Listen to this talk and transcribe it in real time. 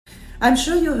I'm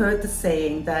sure you heard the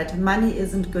saying that money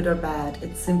isn't good or bad,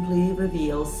 it simply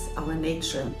reveals our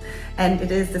nature. And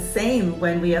it is the same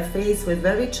when we are faced with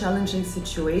very challenging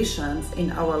situations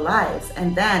in our lives,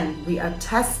 and then we are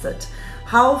tested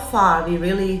how far we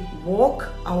really walk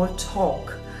our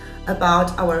talk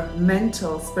about our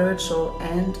mental, spiritual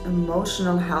and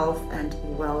emotional health and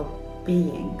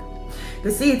well-being. You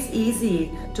see, it's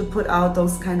easy to put out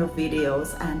those kind of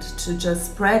videos and to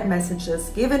just spread messages,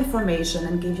 give information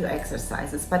and give you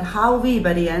exercises. But how we,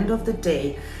 by the end of the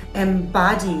day,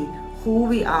 embody who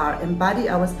we are, embody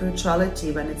our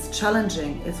spirituality when it's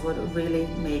challenging is what really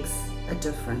makes a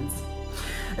difference.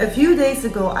 A few days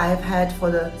ago, I've had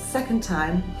for the second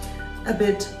time a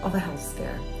bit of a health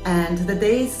scare. And the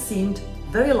days seemed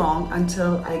very long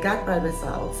until I got my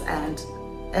results and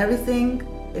everything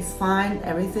is fine,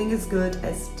 everything is good,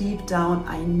 as deep down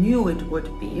I knew it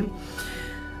would be.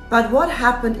 But what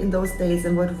happened in those days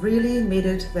and what really made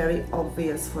it very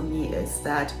obvious for me is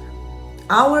that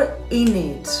our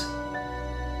innate,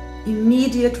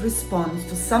 immediate response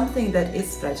to something that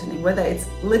is threatening, whether it's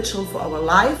literal for our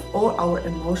life or our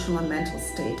emotional and mental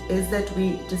state, is that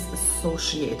we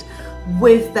disassociate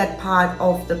with that part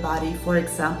of the body. For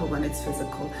example, when it's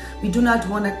physical, we do not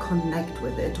want to connect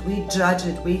with it, we judge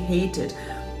it, we hate it.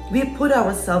 We put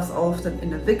ourselves often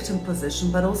in a victim position,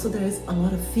 but also there is a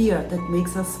lot of fear that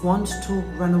makes us want to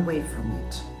run away from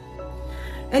it.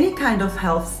 Any kind of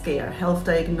health scare, health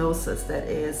diagnosis that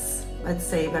is, let's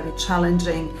say, very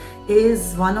challenging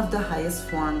is one of the highest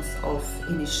forms of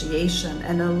initiation.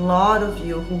 And a lot of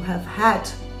you who have had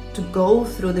to go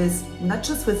through this, not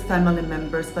just with family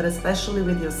members, but especially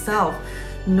with yourself,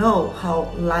 know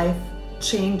how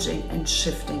life-changing and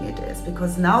shifting it is,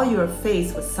 because now you are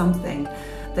faced with something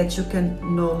that you can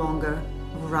no longer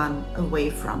run away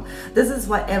from. This is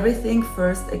why everything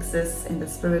first exists in the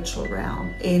spiritual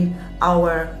realm, in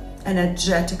our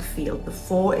energetic field,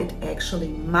 before it actually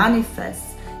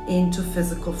manifests into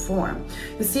physical form.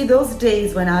 You see, those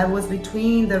days when I was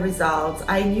between the results,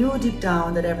 I knew deep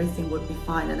down that everything would be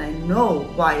fine, and I know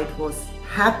why it was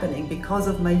happening, because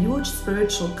of my huge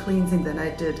spiritual cleansing that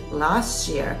I did last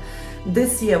year.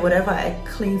 This year, whatever I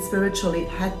cleaned spiritually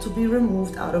had to be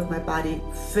removed out of my body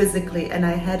physically, and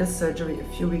I had a surgery a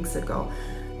few weeks ago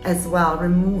as well,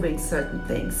 removing certain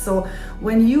things. So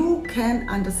when you can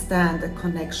understand the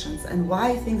connections and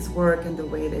why things work and the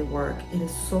way they work, it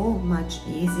is so much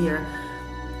easier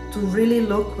to really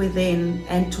look within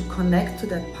and to connect to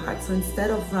that part. So instead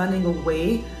of running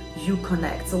away, you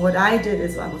connect. So what I did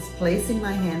is I was placing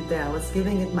my hand there, I was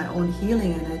giving it my own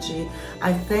healing energy.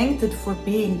 I thanked it for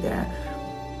being there,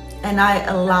 and I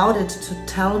allowed it to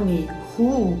tell me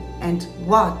who and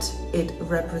what it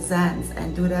represents,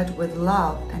 and do that with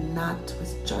love and not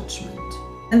with judgment.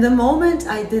 And the moment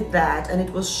I did that and it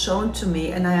was shown to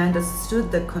me and I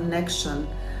understood the connection,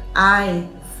 I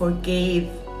forgave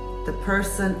the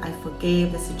person, I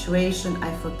forgave the situation,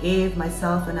 I forgave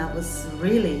myself, and I was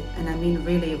really, and I mean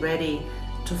really, ready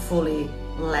to fully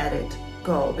let it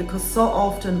go. Because so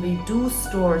often we do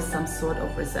store some sort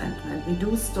of resentment, we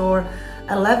do store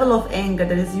a level of anger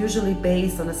that is usually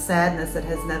based on a sadness that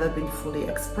has never been fully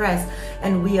expressed,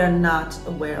 and we are not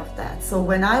aware of that. So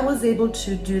when I was able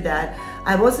to do that,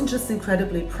 I wasn't just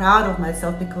incredibly proud of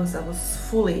myself because I was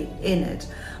fully in it,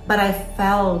 but I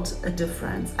felt a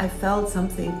difference. I felt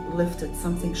something lifted,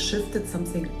 something shifted,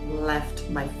 something left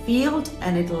my field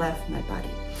and it left my body.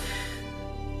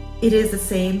 It is the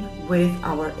same with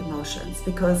our emotions,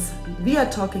 because we are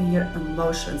talking here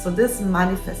emotions. So this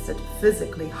manifested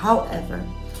physically. However,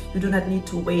 you do not need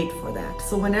to wait for that.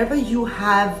 So whenever you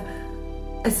have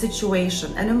a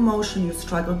situation, an emotion you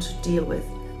struggle to deal with,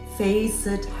 face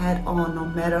it head on, no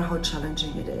matter how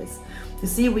challenging it is. You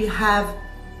see, we have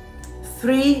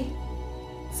 3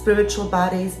 spiritual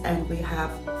bodies and we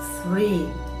have 3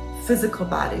 physical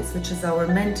bodies, which is our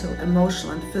mental,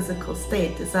 emotional and physical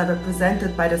state. These are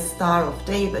represented by the Star of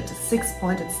David, the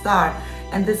 6-pointed star,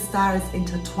 and this star is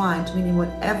intertwined, meaning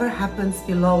whatever happens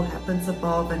below happens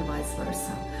above and vice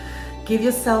versa. Give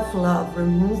yourself love,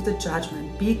 remove the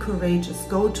judgment, be courageous,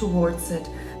 go towards it,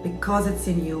 because it's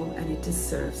in you and it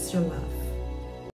deserves your love.